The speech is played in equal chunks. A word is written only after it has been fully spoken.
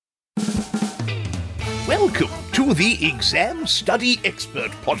Welcome to the Exam Study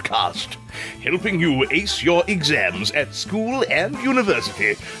Expert Podcast, helping you ace your exams at school and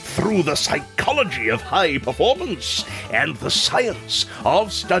university through the psychology of high performance and the science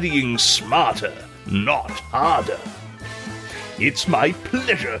of studying smarter, not harder. It's my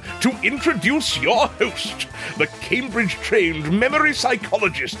pleasure to introduce your host, the Cambridge-trained memory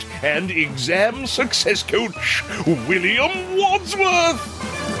psychologist and exam success coach, William Wadsworth.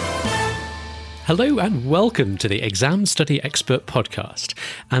 Hello and welcome to the Exam Study Expert Podcast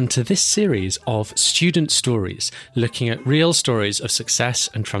and to this series of student stories looking at real stories of success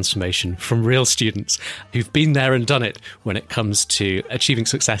and transformation from real students who've been there and done it when it comes to achieving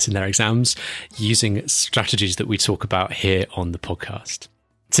success in their exams using strategies that we talk about here on the podcast.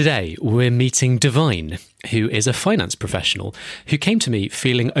 Today, we're meeting Divine, who is a finance professional who came to me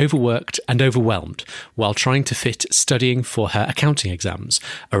feeling overworked and overwhelmed while trying to fit studying for her accounting exams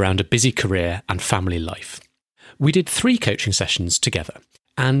around a busy career and family life. We did 3 coaching sessions together,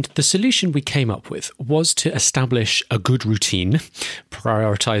 and the solution we came up with was to establish a good routine,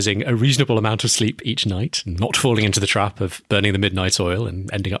 prioritising a reasonable amount of sleep each night, not falling into the trap of burning the midnight oil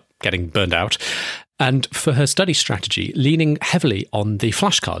and ending up getting burned out. And for her study strategy, leaning heavily on the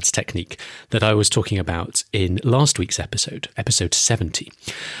flashcards technique that I was talking about in last week's episode 70.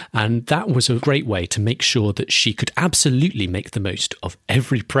 And that was a great way to make sure that she could absolutely make the most of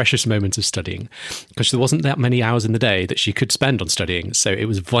every precious moment of studying, because there wasn't that many hours in the day that she could spend on studying. So it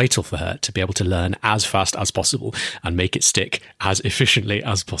was vital for her to be able to learn as fast as possible and make it stick as efficiently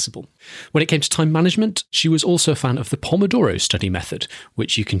as possible. When it came to time management, she was also a fan of the Pomodoro study method,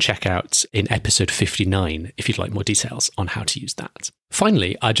 which you can check out in episode 59 if you'd like more details on how to use that.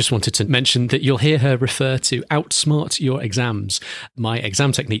 Finally, I just wanted to mention that you'll hear her refer to Outsmart Your Exams, my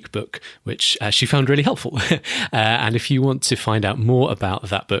exam technique book, which she found really helpful. And if you want to find out more about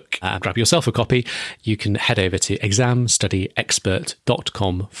that book and grab yourself a copy, you can head over to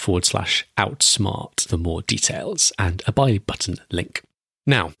examstudyexpert.com/outsmart for more details and a buy button link.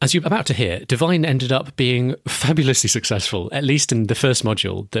 Now, as you're about to hear, Divine ended up being fabulously successful, at least in the first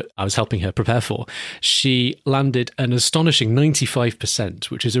module that I was helping her prepare for. She landed an astonishing 95%,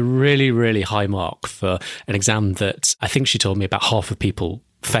 which is a really, really high mark for an exam that I think she told me about half of people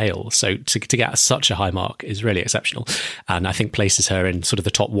fail. So to get such a high mark is really exceptional. And I think places her in sort of the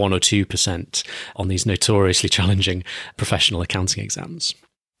top 1 or 2% on these notoriously challenging professional accounting exams.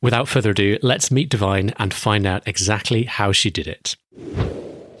 Without further ado, let's meet Divine and find out exactly how she did it.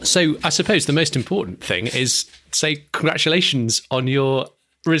 So I suppose the most important thing is say congratulations on your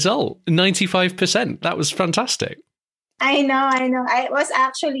result. 95%. That was fantastic. I know. I was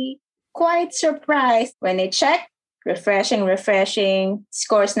actually quite surprised when I checked. Refreshing.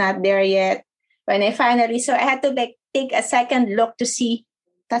 Score's not there yet. When I finally saw, I had to take a second look to see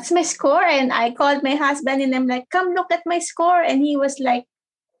that's my score. And I called my husband and I'm like, come look at my score. And he was like,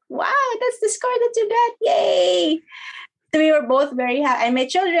 wow, that's the score that you got. Yay. So we were both very happy. And my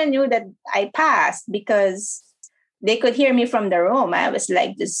children knew that I passed because they could hear me from the room. I was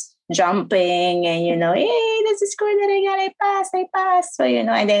like just jumping and, hey, that's the score that I got. I passed. So,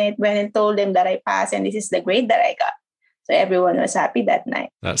 and then it went and told them that I passed and this is the grade that I got. So everyone was happy that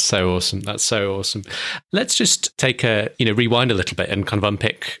night. That's so awesome. Let's just take rewind a little bit and kind of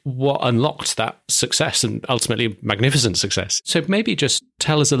unpick what unlocked that success and ultimately magnificent success. So maybe just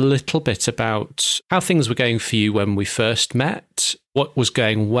tell us a little bit about how things were going for you when we first met, what was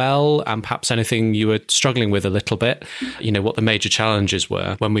going well, and perhaps anything you were struggling with a little bit, what the major challenges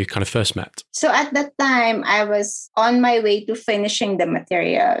were when we kind of first met. So at that time, I was on my way to finishing the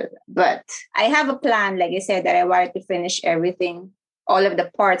material, but I have a plan, like I said, that I wanted to finish everything, all of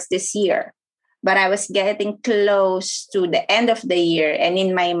the parts this year. But I was getting close to the end of the year. And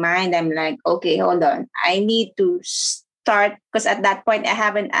in my mind, I'm like, okay, hold on. I need to start, because at that point, I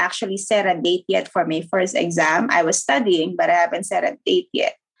haven't actually set a date yet for my first exam. I was studying, but I haven't set a date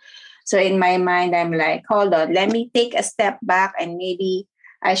yet. So in my mind, I'm like, hold on, let me take a step back and maybe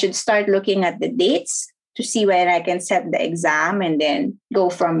I should start looking at the dates to see when I can set the exam and then go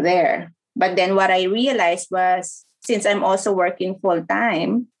from there. But then what I realized was, since I'm also working full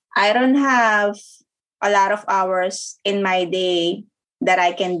time, I don't have a lot of hours in my day that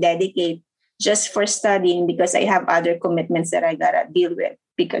I can dedicate just for studying because I have other commitments that I gotta deal with.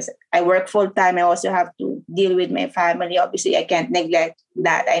 Because I work full time, I also have to deal with my family. Obviously, I can't neglect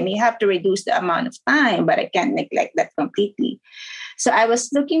that. I may have to reduce the amount of time, but I can't neglect that completely. So I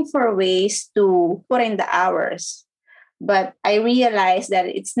was looking for ways to put in the hours. But I realized that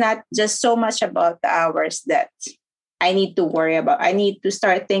it's not just so much about the hours that I need to worry about. I need to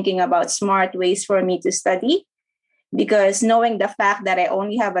start thinking about smart ways for me to study Because knowing the fact that I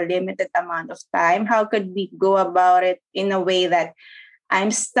only have a limited amount of time, how could we go about it in a way that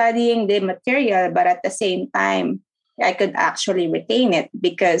I'm studying the material, but at the same time, I could actually retain it?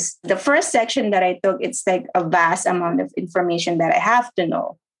 Because the first section that I took, it's like a vast amount of information that I have to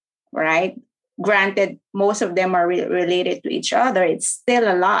know, right? Granted, most of them are related to each other. It's still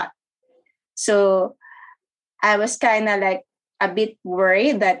a lot. So I was kind of like a bit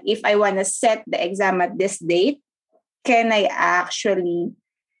worried that if I want to set the exam at this date, can I actually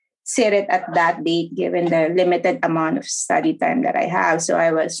sit it at that date given the limited amount of study time that I have? So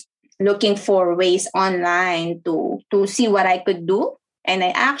I was looking for ways online to see what I could do. And I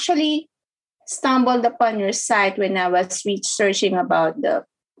actually stumbled upon your site when I was researching about the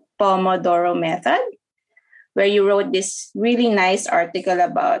Pomodoro method, where you wrote this really nice article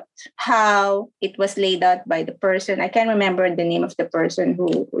about how it was laid out by the person. I can't remember the name of the person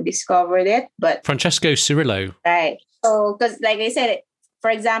who discovered it, but Francesco Cirillo. Right. So, because like I said, for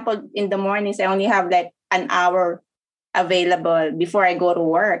example, in the mornings, I only have like an hour available before I go to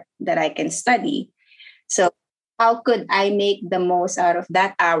work that I can study. So how could I make the most out of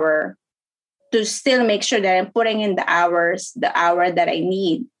that hour to still make sure that I'm putting in the hour that I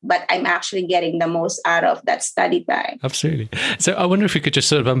need, but I'm actually getting the most out of that study time? Absolutely. So I wonder if we could just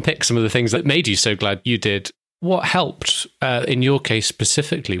sort of unpick some of the things that made you so glad you did. What helped in your case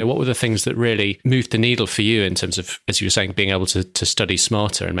specifically? What were the things that really moved the needle for you in terms of, as you were saying, being able to study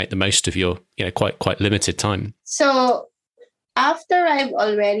smarter and make the most of your quite limited time? So after I've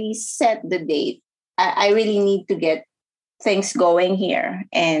already set the date, I really need to get things going here.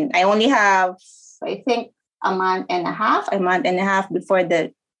 And I only have, I think, a month and a half before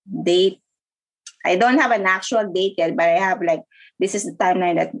the date. I don't have an actual date yet, but I have like, this is the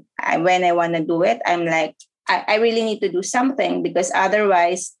timeline that when I want to do it, I'm like, I really need to do something, because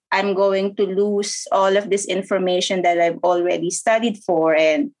otherwise I'm going to lose all of this information that I've already studied for,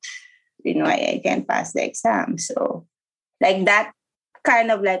 and I can't pass the exam. So like that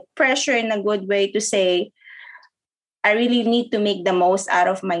kind of like pressure in a good way to say, I really need to make the most out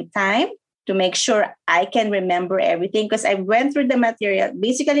of my time to make sure I can remember everything, because I went through the material.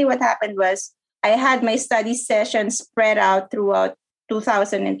 Basically what happened was I had my study sessions spread out throughout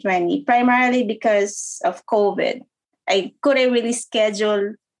 2020, primarily because of COVID. I couldn't really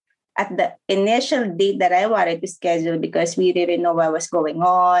schedule at the initial date that I wanted to schedule because we didn't know what was going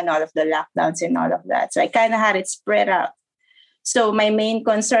on, all of the lockdowns and all of that. So I kind of had it spread out. So my main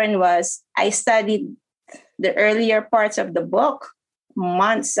concern was I studied the earlier parts of the book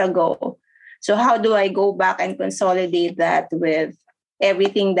months ago. So how do I go back and consolidate that with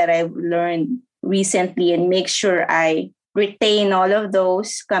everything that I've learned recently and make sure I retain all of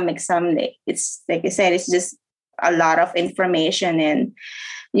those come exam day? It's like I said, it's just a lot of information, and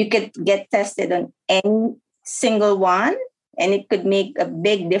you could get tested on any single one, and it could make a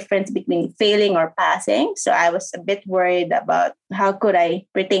big difference between failing or passing. So I was a bit worried about how could I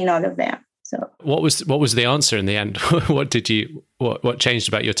retain all of them. So what was the answer in the end? What changed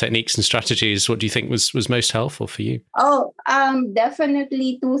about your techniques and strategies? What do you think was most helpful for you?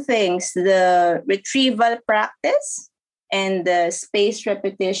 Definitely two things: the retrieval practice and the spaced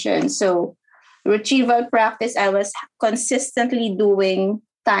repetition. So retrieval practice, I was consistently doing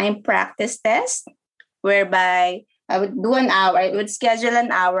time practice tests, whereby I would do an hour, I would schedule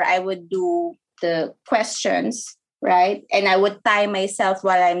an hour, I would do the questions, right? And I would time myself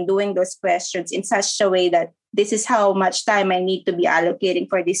while I'm doing those questions in such a way that this is how much time I need to be allocating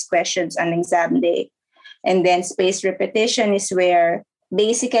for these questions on exam day. And then spaced repetition is where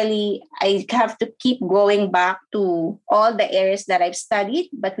basically I have to keep going back to all the areas that I've studied,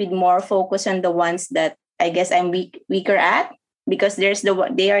 but with more focus on the ones that I guess I'm weaker at, because they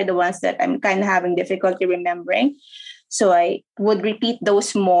are the ones that I'm kind of having difficulty remembering. So I would repeat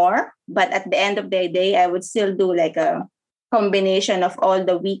those more, but at the end of the day, I would still do like a combination of all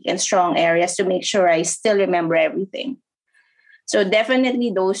the weak and strong areas to make sure I still remember everything. So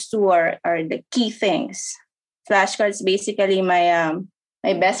definitely those two are the key things. Flashcards, basically my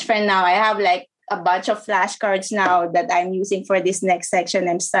best friend now. I have like a bunch of flashcards now that I'm using for this next section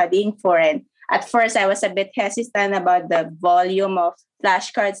I'm studying for. And at first I was a bit hesitant about the volume of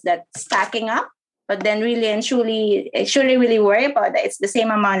flashcards that's stacking up. But then really and truly, I shouldn't really worry about that. It's the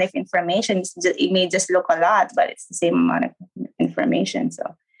same amount of information. It may just look a lot, but it's the same amount of information. So,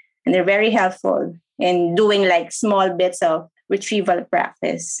 and they're very helpful in doing like small bits of retrieval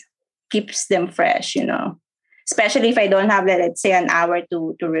practice. Keeps them fresh, especially if I don't have, let's say, an hour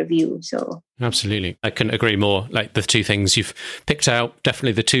to review. So absolutely, I couldn't agree more. Like the two things you've picked out,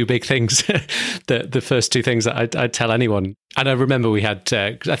 definitely the two big things, the first two things that I'd tell anyone. And I remember we had,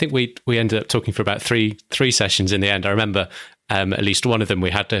 I think we ended up talking for about three sessions in the end. I remember at least one of them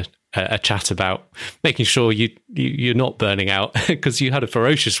we had a chat about making sure you're not burning out, because you had a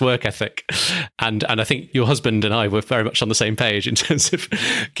ferocious work ethic, and I think your husband and I were very much on the same page in terms of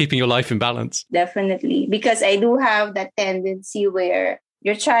keeping your life in balance. Definitely, because I do have that tendency where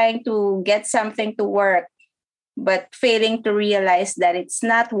you're trying to get something to work, but failing to realize that it's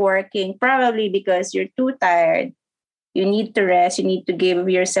not working, probably because you're too tired. You need to rest, you need to give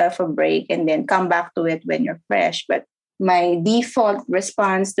yourself a break, and then come back to it when you're fresh. But my default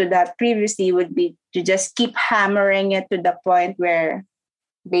response to that previously would be to just keep hammering it to the point where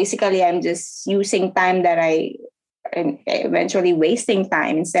basically I'm just using time that and eventually wasting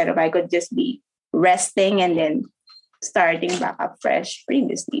time, instead of I could just be resting and then starting back up fresh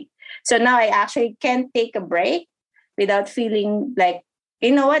previously. So now I actually can take a break without feeling like,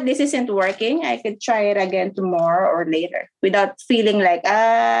 you know what, this isn't working. I could try it again tomorrow or later without feeling like,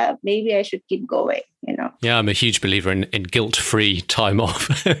 maybe I should keep going, you know? Yeah, I'm a huge believer in guilt-free time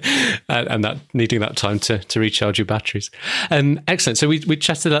off and that needing that time to recharge your batteries. Excellent. So we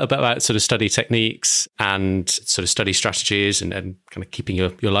chatted a little bit about sort of study techniques and sort of study strategies and kind of keeping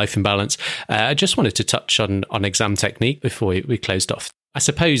your life in balance. I just wanted to touch on exam technique before we closed off. I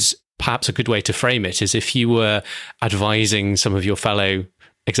suppose perhaps a good way to frame it is if you were advising some of your fellow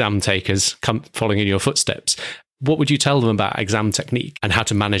exam takers following in your footsteps, what would you tell them about exam technique and how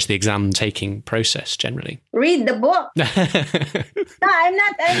to manage the exam taking process generally? Read the book. No, I'm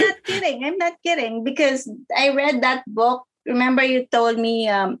not kidding. I'm not kidding, because I read that book. Remember, you told me,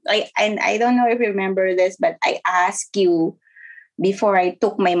 and I don't know if you remember this, but I asked you before I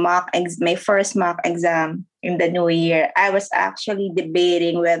took my first mock exam in the new year, I was actually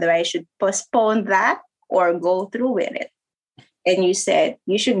debating whether I should postpone that or go through with it. And you said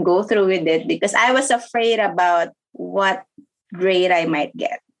you should go through with it because I was afraid about what grade I might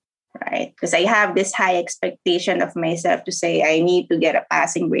get, right? Because I have this high expectation of myself to say I need to get a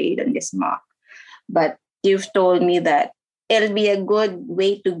passing grade on this mock. But you've told me that it'll be a good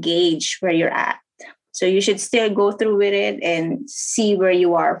way to gauge where you're at. So you should still go through with it and see where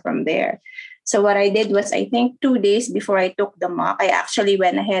you are from there. So what I did was, I think 2 days before I took the mock, I actually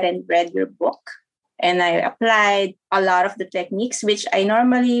went ahead and read your book. And I applied a lot of the techniques, which I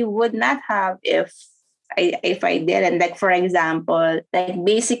normally would not have if I didn't. Like, for example, like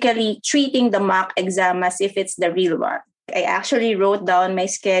basically treating the mock exam as if it's the real one. I actually wrote down my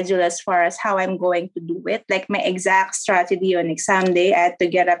schedule as far as how I'm going to do it. Like my exact strategy on exam day, I had to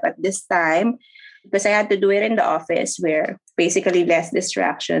get up at this time because I had to do it in the office where basically less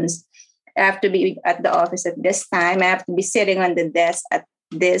distractions. I have to be at the office at this time. I have to be sitting on the desk at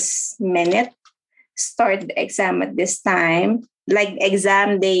this minute. Start the exam at this time, like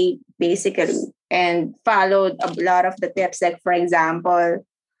exam day basically, and followed a lot of the tips. Like, for example,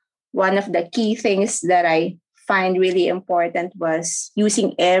 one of the key things that I find really important was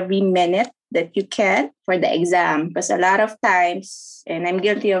using every minute that you can for the exam. Because a lot of times, and I'm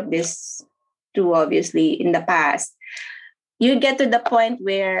guilty of this too, obviously, in the past, you get to the point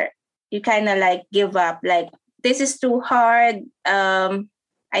where you kind of like give up, like, this is too hard.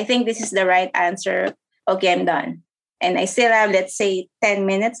 I think this is the right answer. Okay, I'm done. And I still have, let's say, 10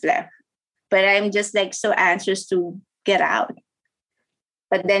 minutes left. But I'm just like so anxious to get out.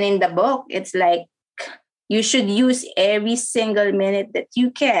 But then in the book, it's like you should use every single minute that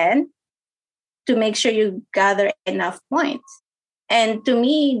you can to make sure you gather enough points. And to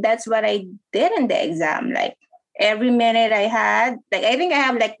me, that's what I did in the exam. Like every minute I had, like I think I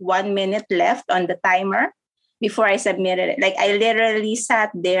have like 1 minute left on the timer before I submitted it. Like I literally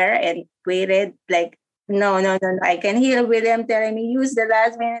sat there and waited, like, no. I can hear William telling me, use the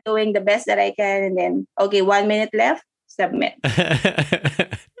last minute, doing the best that I can. And then, okay, 1 minute left, submit.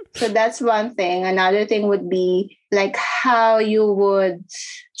 So that's one thing. Another thing would be like how you would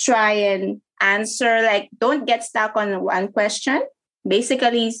try and answer, like don't get stuck on one question.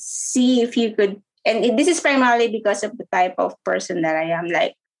 Basically see if you could, and this is primarily because of the type of person that I am.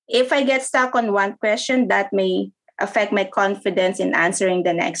 Like if I get stuck on one question, that may affect my confidence in answering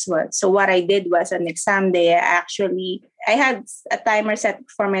the next one. So what I did was on exam day, I had a timer set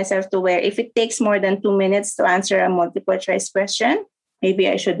for myself to where if it takes more than 2 minutes to answer a multiple choice question, maybe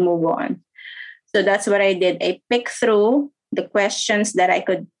I should move on. So that's what I did. I picked through the questions that I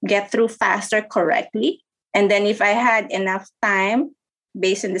could get through faster correctly. And then if I had enough time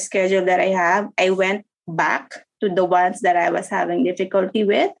based on the schedule that I have, I went back to the ones that I was having difficulty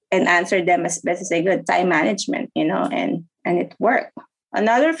with and answered them as best as I could. Time management, and it worked.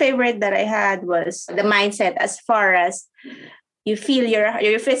 Another favorite that I had was the mindset, as far as you feel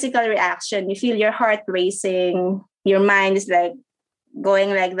your physical reaction, you feel your heart racing, your mind is like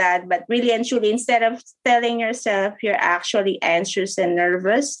going like that. But really and truly, instead of telling yourself you're actually anxious and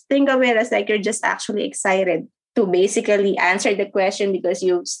nervous, think of it as like you're just actually excited to basically answer the question because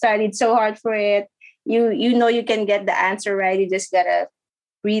you studied so hard for it. You know you can get the answer right. You just gotta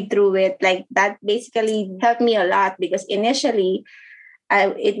read through it. Like that basically helped me a lot, because initially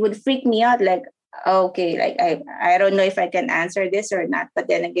it would freak me out, like, okay, like I don't know if I can answer this or not. But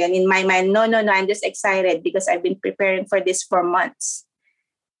then again, in my mind, no, I'm just excited because I've been preparing for this for months.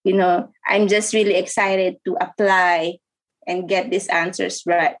 I'm just really excited to apply and get these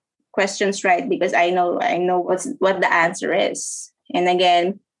questions right, because I know what the answer is. And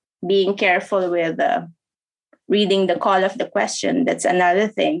again, being careful with reading the call of the question. That's another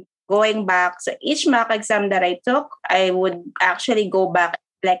thing. Going back, so each mock exam that I took, I would actually go back,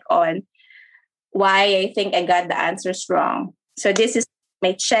 like, on why I think I got the answers wrong. So this is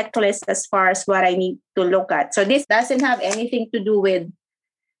my checklist as far as what I need to look at. So this doesn't have anything to do with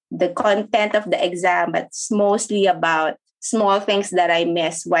the content of the exam, but it's mostly about small things that I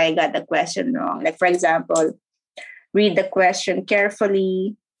missed, why I got the question wrong. Like, for example, read the question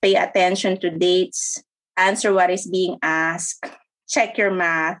carefully, pay attention to dates, answer what is being asked, check your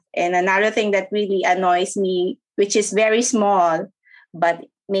math. And another thing that really annoys me, which is very small, but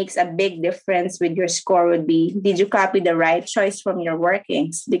makes a big difference with your score, would be, did you copy the right choice from your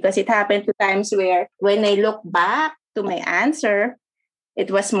workings? Because it happened to times where when I look back to my answer, it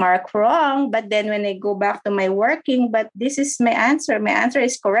was marked wrong. But then when I go back to my working, but this is my answer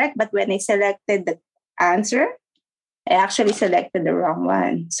is correct. But when I selected the answer, I actually selected the wrong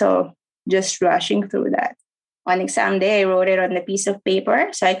one. So just rushing through that. On exam day, I wrote it on a piece of paper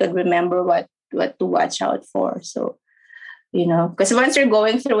so I could remember what to watch out for. So, because once you're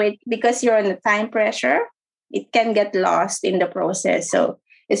going through it, because you're on the time pressure, it can get lost in the process. So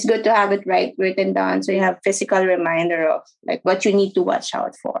it's good to have it written down, so you have physical reminder of like what you need to watch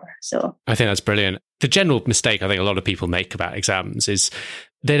out for. So I think that's brilliant. The general mistake I think a lot of people make about exams is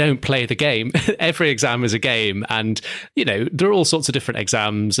they don't play the game. Every exam is a game, and there are all sorts of different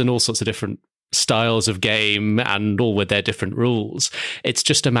exams and all sorts of different styles of game, and all with their different rules. It's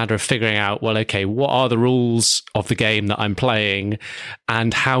just a matter of figuring out, well, okay, what are the rules of the game that I'm playing,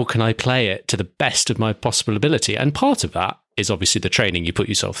 and how can I play it to the best of my possible ability? And part of that is obviously the training you put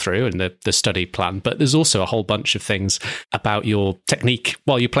yourself through and the study plan, but there's also a whole bunch of things about your technique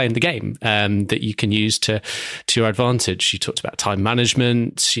while you're playing the game that you can use to your advantage. You talked about time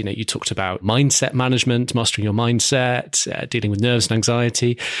management, you talked about mindset management, mastering your mindset, dealing with nerves and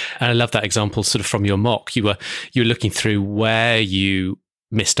anxiety. And I love that example sort of from your mock. You were looking through where you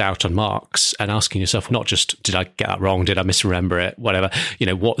missed out on marks and asking yourself, not just, did I get that wrong? Did I misremember it? Whatever,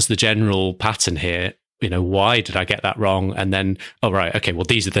 what's the general pattern here? Why did I get that wrong? And then, oh, right, okay, well,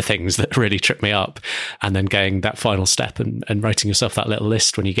 these are the things that really trip me up. And then going that final step and writing yourself that little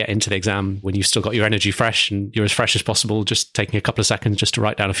list when you get into the exam, when you've still got your energy fresh and you're as fresh as possible, just taking a couple of seconds just to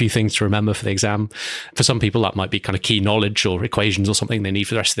write down a few things to remember for the exam. For some people, that might be kind of key knowledge or equations or something they need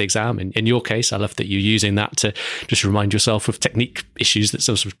for the rest of the exam. In your case, I love that you're using that to just remind yourself of technique issues that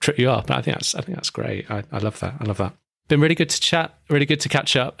sort of trip you up. And I think that's great. I love that. I love that. Been really good to chat, really good to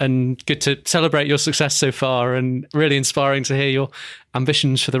catch up, and good to celebrate your success so far, and really inspiring to hear your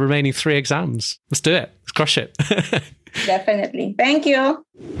ambitions for the remaining 3 exams. Let's do it. Let's crush it. Definitely. Thank you.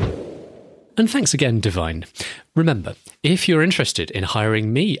 And thanks again, Divine. Remember, if you're interested in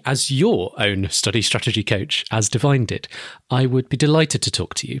hiring me as your own study strategy coach, as Divine did, I would be delighted to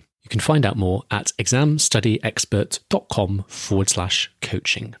talk to you. You can find out more at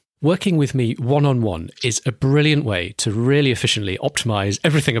examstudyexpert.com/coaching. Working with me one-on-one is a brilliant way to really efficiently optimize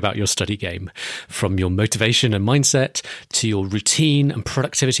everything about your study game, from your motivation and mindset to your routine and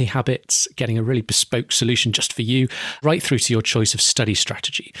productivity habits, getting a really bespoke solution just for you, right through to your choice of study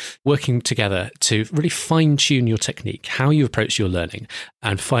strategy. Working together to really fine-tune your technique, how you approach your learning,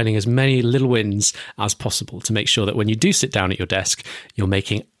 and finding as many little wins as possible to make sure that when you do sit down at your desk, you're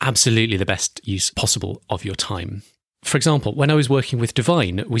making absolutely the best use possible of your time. For example, when I was working with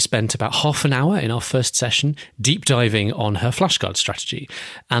Divine, we spent about half an hour in our first session deep diving on her flashcard strategy.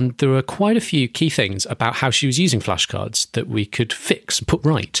 And there were quite a few key things about how she was using flashcards that we could fix and put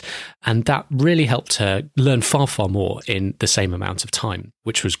right. And that really helped her learn far, far more in the same amount of time.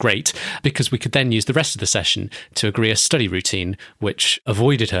 which was great because we could then use the rest of the session to agree a study routine, which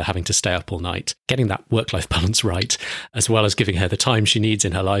avoided her having to stay up all night, getting that work-life balance right, as well as giving her the time she needs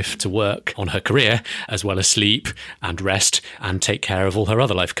in her life to work on her career, as well as sleep and rest and take care of all her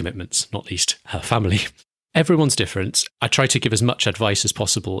other life commitments, not least her family. Everyone's different. I try to give as much advice as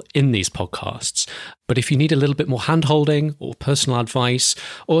possible in these podcasts. But if you need a little bit more hand-holding or personal advice,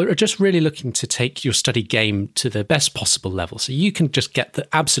 or are just really looking to take your study game to the best possible level, so you can just get the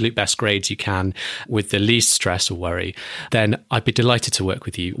absolute best grades you can with the least stress or worry, then I'd be delighted to work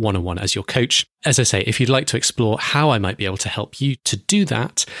with you one-on-one as your coach. As I say, if you'd like to explore how I might be able to help you to do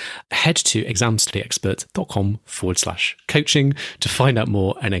that, head to examstudyexpert.com/coaching to find out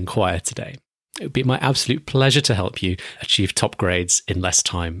more and inquire today. It would be my absolute pleasure to help you achieve top grades in less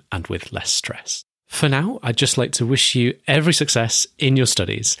time and with less stress. For now, I'd just like to wish you every success in your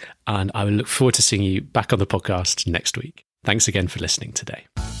studies, and I will look forward to seeing you back on the podcast next week. Thanks again for listening today.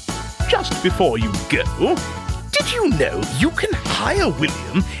 Just before you go, did you know you can hire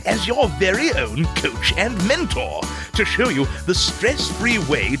William as your very own coach and mentor to show you the stress-free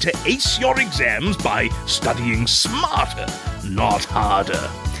way to ace your exams by studying smarter, not harder?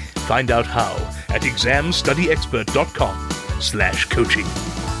 Find out how at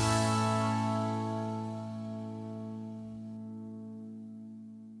examstudyexpert.com/coaching.